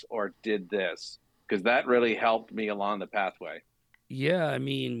this or did this because that really helped me along the pathway. Yeah, I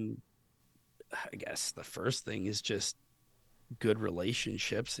mean, I guess the first thing is just good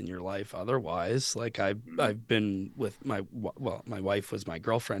relationships in your life otherwise. Like Mm, I've been with my wife was my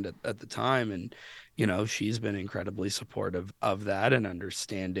girlfriend at the time, and she's been incredibly supportive of that and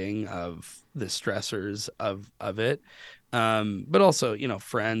understanding of the stressors of it. But also,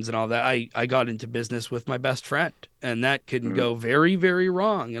 friends and all that. I got into business with my best friend, and that can mm, go very, very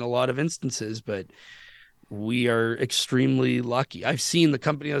wrong in a lot of instances, but we are extremely lucky. I've seen the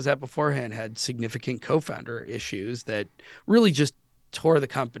company I was at beforehand had significant co-founder issues that really just tore the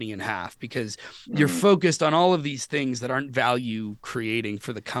company in half because you're mm, focused on all of these things that aren't value creating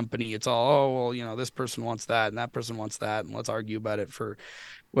for the company. It's all, oh, well, this person wants that and that person wants that, and let's argue about it for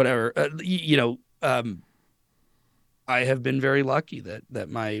whatever. I have been very lucky that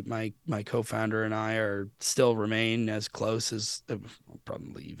my co-founder and I are still remain as close as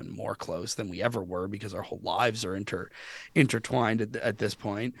probably even more close than we ever were because our whole lives are intertwined at this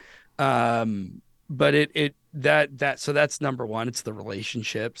point. But so that's number one. It's the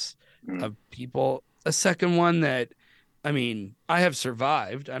relationships mm, of people. A second one that, I mean, I have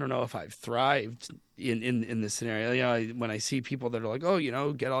survived. I don't know if I've thrived in this scenario. When I see people that are like,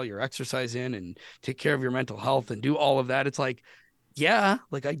 oh, get all your exercise in and take care of your mental health and do all of that. It's like, yeah,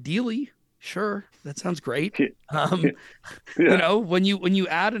 like ideally, sure, that sounds great. Um, yeah. when you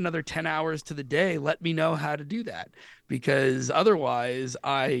add another 10 hours to the day, let me know how to do that because otherwise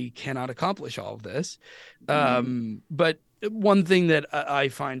I cannot accomplish all of this. Mm, But one thing that I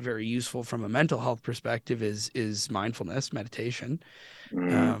find very useful from a mental health perspective is mindfulness, meditation.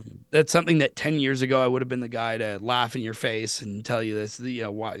 mm, That's something that 10 years ago I would have been the guy to laugh in your face and tell you this,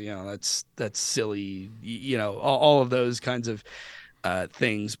 why, that's silly, all of those kinds of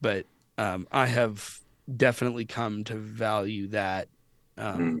things. But I have definitely come to value that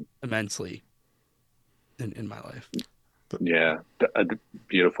mm. immensely in my life. Yeah.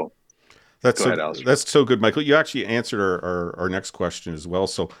 Beautiful. That's Go so ahead, Alistair. that's so good, Michael. You actually answered our next question as well.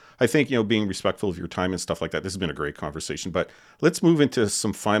 So I think being respectful of your time and stuff like that. This has been a great conversation. But let's move into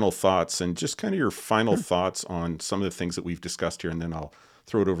some final thoughts and just kind of your final Sure. thoughts on some of the things that we've discussed here, and then I'll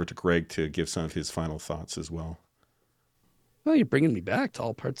throw it over to Greg to give some of his final thoughts as well. Well, you're bringing me back to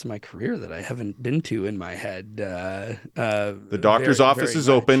all parts of my career that I haven't been to in my head The doctor's very, office very is much.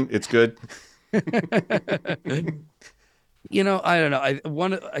 open. It's good. I don't know.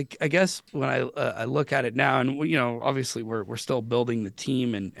 I guess when I look at it now, and obviously we're still building the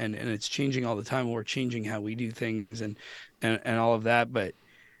team, and it's changing all the time. We're changing how we do things, and all of that. But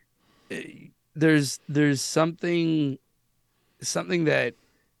uh, there's something that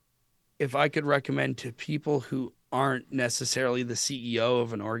if I could recommend to people who aren't necessarily the CEO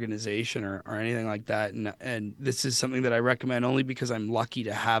of an organization or anything like that, and this is something that I recommend only because I'm lucky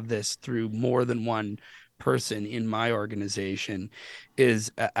to have this through more than one person in my organization,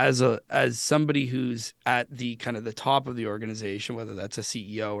 is as somebody who's at the kind of the top of the organization, whether that's a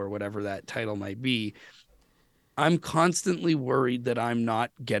CEO or whatever that title might be. I'm constantly worried that I'm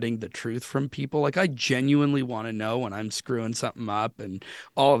not getting the truth from people. Like I genuinely want to know when I'm screwing something up and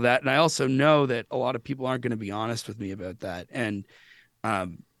all of that. And I also know that a lot of people aren't going to be honest with me about that. And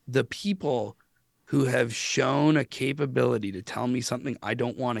the people who have shown a capability to tell me something I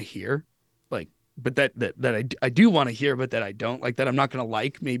don't want to hear, like, but that I do want to hear, but that I don't like, that I'm not going to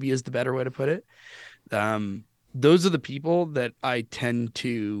like, maybe is the better way to put it. Um, those are the people that I tend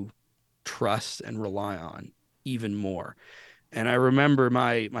to trust and rely on even more. And I remember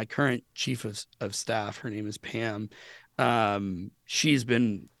my current chief of staff, her name is Pam. She's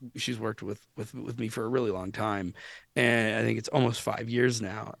worked with me for a really long time, and I think it's almost 5 years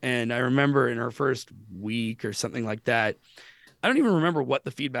now. And I remember in her first week or something like that, I don't even remember what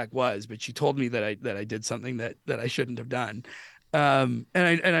the feedback was, but she told me that I did something that I shouldn't have done. And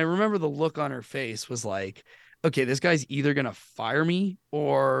I remember the look on her face was like, okay, this guy's either gonna fire me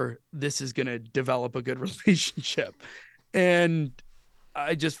or this is gonna develop a good relationship. And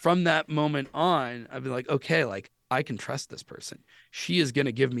I just from that moment on, I've been like, okay, like I can trust this person. She is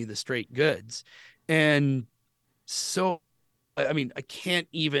gonna give me the straight goods. And so I mean, I can't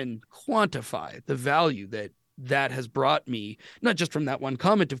even quantify the value that has brought me, not just from that one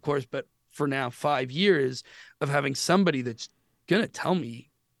comment, of course, but for now 5 years of having somebody that's going to tell me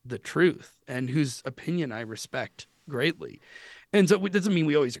the truth and whose opinion I respect greatly. And so it doesn't mean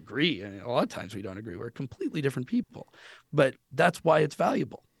we always agree. And a lot of times we don't agree. We're completely different people, but that's why it's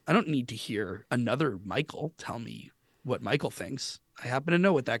valuable. I don't need to hear another Michael tell me what Michael thinks. I happen to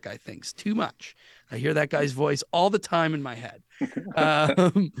know what that guy thinks too much. I hear that guy's voice all the time in my head.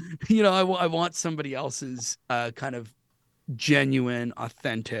 Um, I want somebody else's kind of genuine,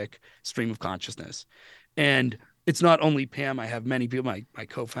 authentic stream of consciousness. And it's not only Pam. I have many people. My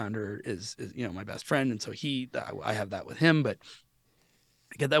co-founder is my best friend, and so I have that with him. But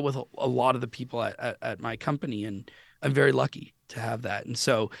I get that with a lot of the people at my company, and I'm very lucky to have that. And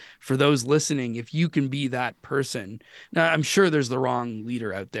so, for those listening, if you can be that person, now I'm sure there's the wrong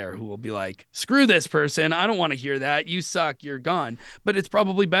leader out there who will be like, "Screw this person! I don't want to hear that. You suck. You're gone." But it's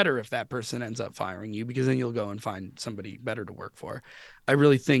probably better if that person ends up firing you because then you'll go and find somebody better to work for. I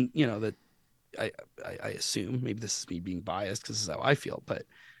really think that I assume maybe this is me being biased because this is how I feel, but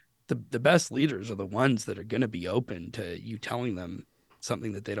the best leaders are the ones that are going to be open to you telling them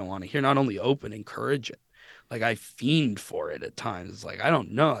something that they don't want to hear. Not only open, encourage it. Like I fiend for it at times. It's like, I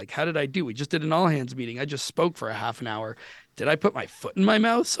don't know. Like, how did I do? We just did an all hands meeting. I just spoke for a half an hour. Did I put my foot in my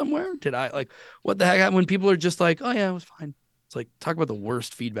mouth somewhere? Did I like what the heck? When people are just like, oh yeah, it was fine. It's like, talk about the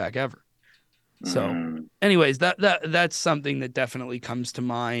worst feedback ever. So anyways, that's something that definitely comes to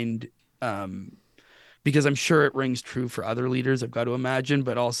mind. Because I'm sure it rings true for other leaders, I've got to imagine,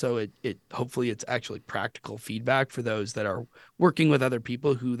 but also it hopefully it's actually practical feedback for those that are working with other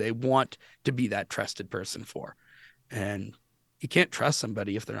people who they want to be that trusted person for. And you can't trust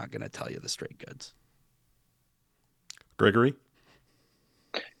somebody if they're not going to tell you the straight goods. Gregory?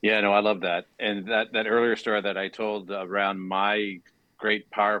 Yeah, no, I love that. And that earlier story that I told around my great,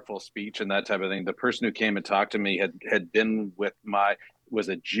 powerful speech and that type of thing, the person who came and talked to me had been with was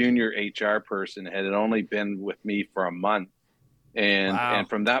a junior HR person, had only been with me for a month. And Wow.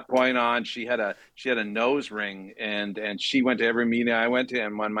 from that point on, she had a nose ring, and she went to every meeting I went to.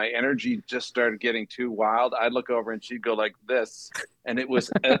 And when my energy just started getting too wild, I'd look over and she'd go like this, and it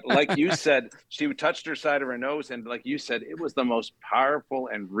was like you said, she touched her side of her nose, and like you said, it was the most powerful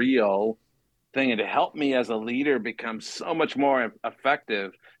and real thing, and it helped me as a leader become so much more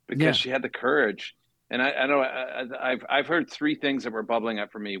effective because Yeah. she had the courage. And I know I've heard three things that were bubbling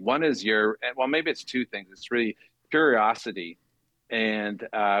up for me. One is well, maybe it's two things. It's really curiosity, and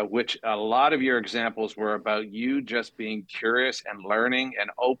which a lot of your examples were about you just being curious and learning and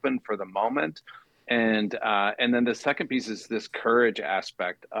open for the moment. And then the second piece is this courage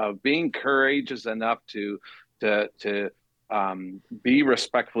aspect of being courageous enough to be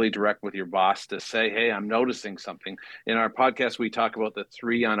respectfully direct with your boss, to say, hey, I'm noticing something. In our podcast, we talk about the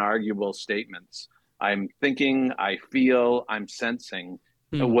three unarguable statements. I'm thinking, I feel, I'm sensing.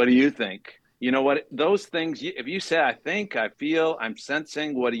 Hmm. What do you think? You know what? Those things, if you say, I think, I feel, I'm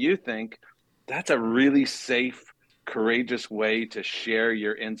sensing, what do you think? That's a really safe, courageous way to share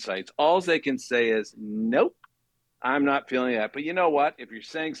your insights. All they can say is, nope, I'm not feeling that. But you know what? If you're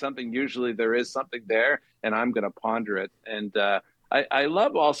saying something, usually there is something there, and I'm going to ponder it. And I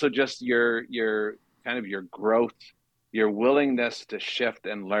love also just your kind of your growth, your willingness to shift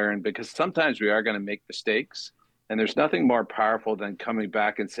and learn, because sometimes we are going to make mistakes, and there's nothing more powerful than coming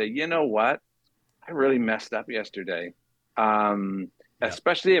back and say, you know what? I really messed up yesterday. Um, Yeah.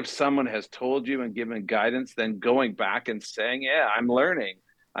 Especially if someone has told you and given guidance, then going back and saying, yeah, I'm learning.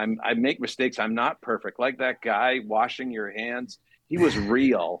 I make mistakes. I'm not perfect. Like that guy washing your hands, he was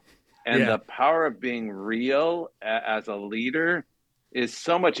real. And Yeah. the power of being real as a leader is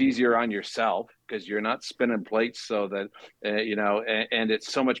so much easier on yourself because you're not spinning plates, so that and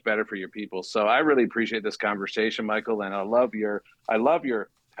it's so much better for your people. So I really appreciate this conversation, Michael, and I love your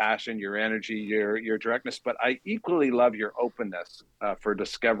passion, your energy, your directness, but I equally love your openness for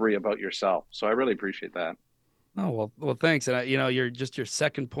discovery about yourself. So I really appreciate that. Oh, well, thanks. And your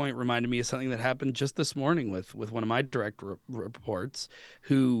second point reminded me of something that happened just this morning with one of my direct reports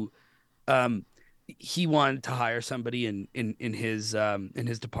who, um, he wanted to hire somebody in his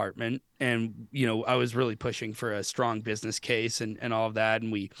department, and I was really pushing for a strong business case and all of that,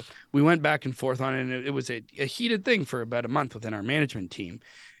 and we went back and forth on it, and it was a heated thing for about a month within our management team.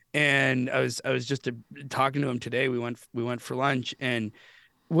 And I was just talking to him today. We went for lunch, and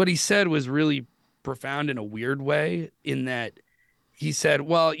what he said was really profound in a weird way, in that he said,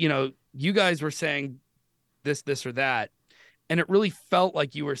 well, you guys were saying this or that, and it really felt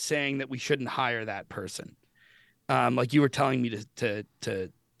like you were saying that we shouldn't hire that person. Like you were telling me to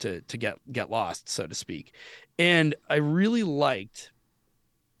get lost, so to speak. And I really liked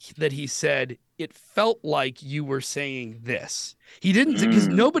that he said it felt like you were saying this. He didn't, because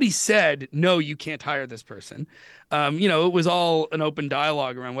nobody said no, you can't hire this person. It was all an open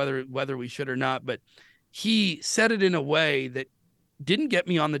dialogue around whether we should or not. But he said it in a way that didn't get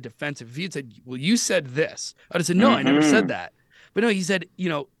me on the defensive. If he had said, well, you said this, I'd have said, no, I never said that. But no, he said,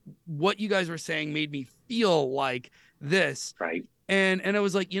 what you guys were saying made me feel like this. Right. And I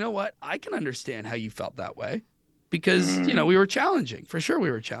was like, you know what? I can understand how you felt that way, because, we were challenging. For sure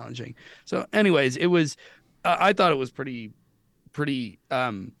we were challenging. So anyways, it was, I thought it was pretty,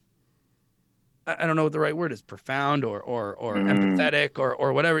 I don't know what the right word is, profound or empathetic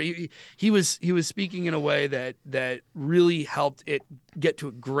or whatever. He was speaking in a way that really helped it get to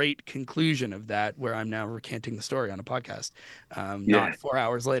a great conclusion of that, where I'm now recanting the story on a podcast, not 4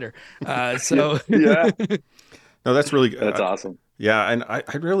 hours later. So Yeah. No, that's really That's awesome. Yeah, and I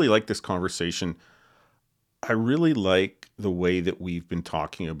really like this conversation. I really like the way that we've been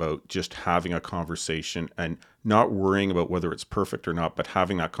talking about just having a conversation and not worrying about whether it's perfect or not, but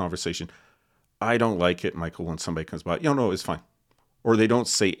having that conversation. I don't like it, Michael, when somebody comes by, no, it's fine. Or they don't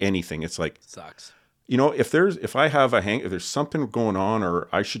say anything. It's like, sucks. If there's something going on, or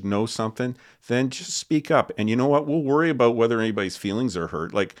I should know something, then just speak up. And you know what? We'll worry about whether anybody's feelings are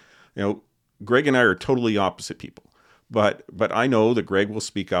hurt. Like, Greg and I are totally opposite people. But I know that Greg will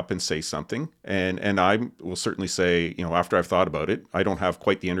speak up and say something, and I will certainly say, after I've thought about it. I don't have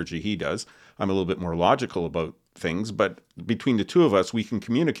quite the energy he does. I'm a little bit more logical about things, but between the two of us, we can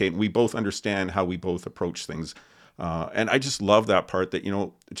communicate, and we both understand how we both approach things. And I just love that part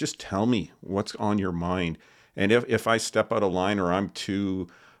that, just tell me what's on your mind. And if I step out of line, or I'm too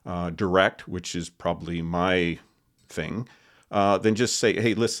direct, which is probably my thing, then just say,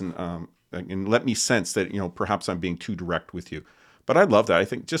 hey, listen, and let me sense that, perhaps I'm being too direct with you. But I love that. I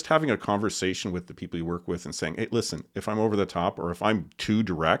think just having a conversation with the people you work with and saying, hey, listen, if I'm over the top or if I'm too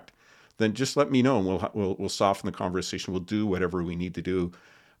direct, then just let me know, and we'll soften the conversation. We'll do whatever we need to do.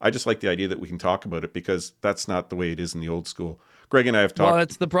 I just like the idea that we can talk about it, because that's not the way it is in the old school. Greg and I have talked. Well,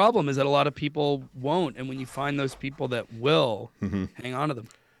 that's the problem, is that a lot of people won't. And when you find those people that will, hang on to them.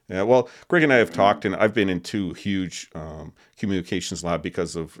 Yeah, well, Greg and I have talked, and I've been in two huge communications lab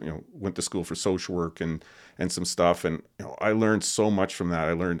because of, went to school for social work and some stuff. And, I learned so much from that.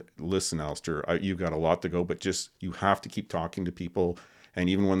 I learned, listen, Alistair, you got a lot to go, but just, you have to keep talking to people. And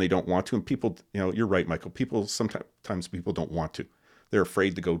even when they don't want to, and people, you're right, Michael, sometimes people don't want to. They're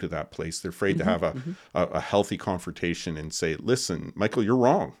afraid to go to that place. They're afraid to have a healthy confrontation and say, listen, Michael, you're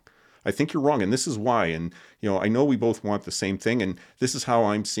wrong. I think you're wrong, and this is why. And, I know we both want the same thing, and this is how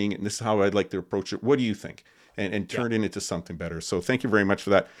I'm seeing it, and this is how I'd like to approach it. What do you think? And turn it into something better. So thank you very much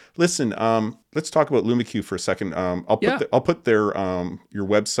for that. Listen, let's talk about LumiQ for a second. I'll put their your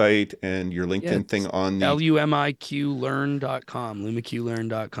website and your LinkedIn thing on the LumiQlearn.com,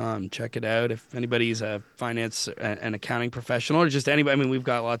 LumiQlearn.com. Check it out. If anybody's a finance and accounting professional, or just anybody, I mean, we've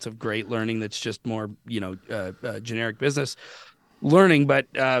got lots of great learning that's just more, generic business learning, but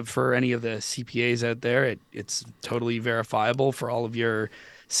for any of the CPAs out there, it's totally verifiable for all of your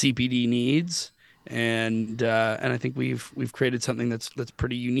CPD needs. And I think we've created something that's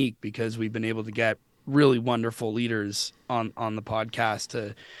pretty unique, because we've been able to get really wonderful leaders on the podcast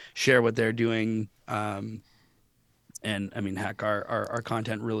to share what they're doing. And I mean, heck, our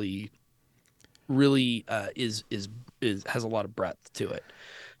content really is has a lot of breadth to it.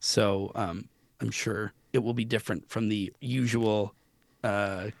 So I'm sure it will be different from the usual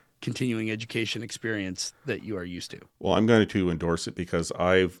continuing education experience that you are used to. Well, I'm going to endorse it, because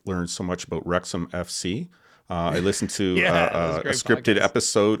I've learned so much about Wrexham FC. I listened to a scripted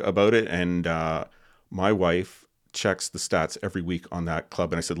episode about it, and my wife checks the stats every week on that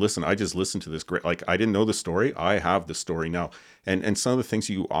club. And I said, listen, I just listened to this great, like, I didn't know the story. I have the story now. And some of the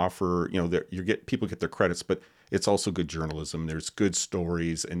things you offer, people get their credits, but it's also good journalism. There's good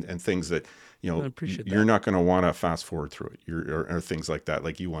stories and things that, you're not going to want to fast forward through it, or things like that.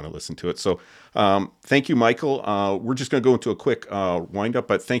 Like, you want to listen to it. So thank you, Michael. We're just going to go into a quick wind up,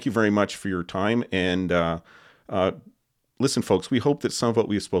 but thank you very much for your time. And listen, folks, we hope that some of what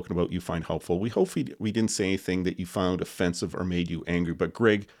we've spoken about you find helpful. We hope we didn't say anything that you found offensive or made you angry. But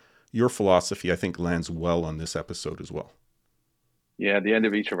Greg, your philosophy, I think, lands well on this episode as well. Yeah, at the end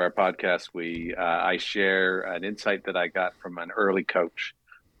of each of our podcasts, I share an insight that I got from an early coach.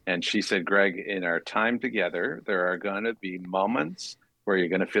 And she said, Greg, in our time together, there are going to be moments where you're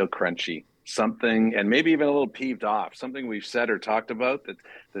going to feel crunchy, something, and maybe even a little peeved off, something we've said or talked about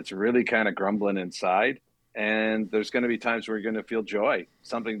that's really kind of grumbling inside. And there's going to be times where you're going to feel joy,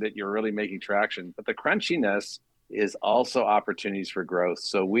 something that you're really making traction. But the crunchiness is also opportunities for growth.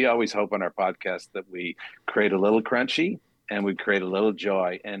 So we always hope on our podcast that we create a little crunchy and we create a little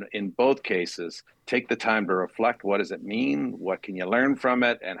joy. And in both cases, take the time to reflect. What does it mean? What can you learn from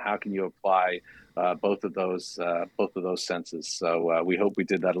it? And how can you apply both of those senses? So we hope we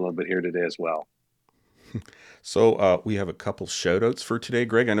did that a little bit here today as well. So we have a couple shout outs for today.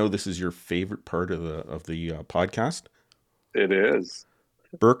 Greg, I know this is your favorite part of the podcast. It is.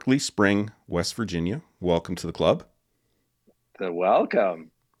 Berkeley Spring, West Virginia. Welcome to the club.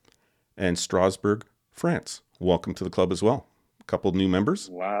 Welcome. And Strasbourg, France. Welcome to the club as well. A couple new members.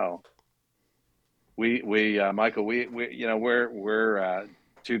 Wow. We Michael, we're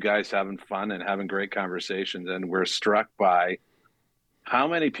two guys having fun and having great conversations, and we're struck by how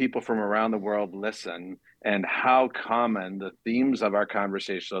many people from around the world listen and how common the themes of our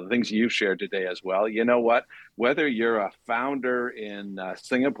conversation, so the things you've shared today as well. You know what? Whether you're a founder in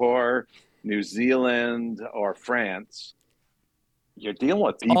Singapore, New Zealand, or France, you're dealing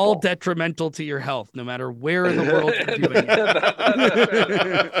with people. All detrimental to your health, no matter where in the world you're doing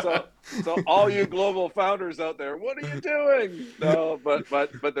it. So all you global founders out there, what are you doing? No, but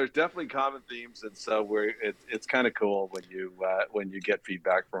there's definitely common themes, and so it's kind of cool when you get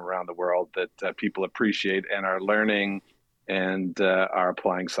feedback from around the world that people appreciate and are learning and are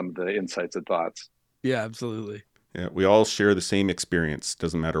applying some of the insights and thoughts. Yeah, absolutely. Yeah, we all share the same experience.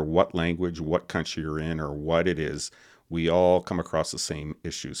 Doesn't matter what language, what country you're in, or what it is. We all come across the same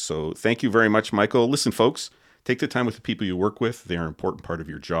issues. So thank you very much, Michael. Listen, folks, take the time with the people you work with. They are an important part of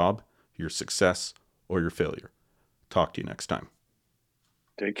your job, your success, or your failure. Talk to you next time.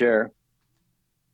 Take care.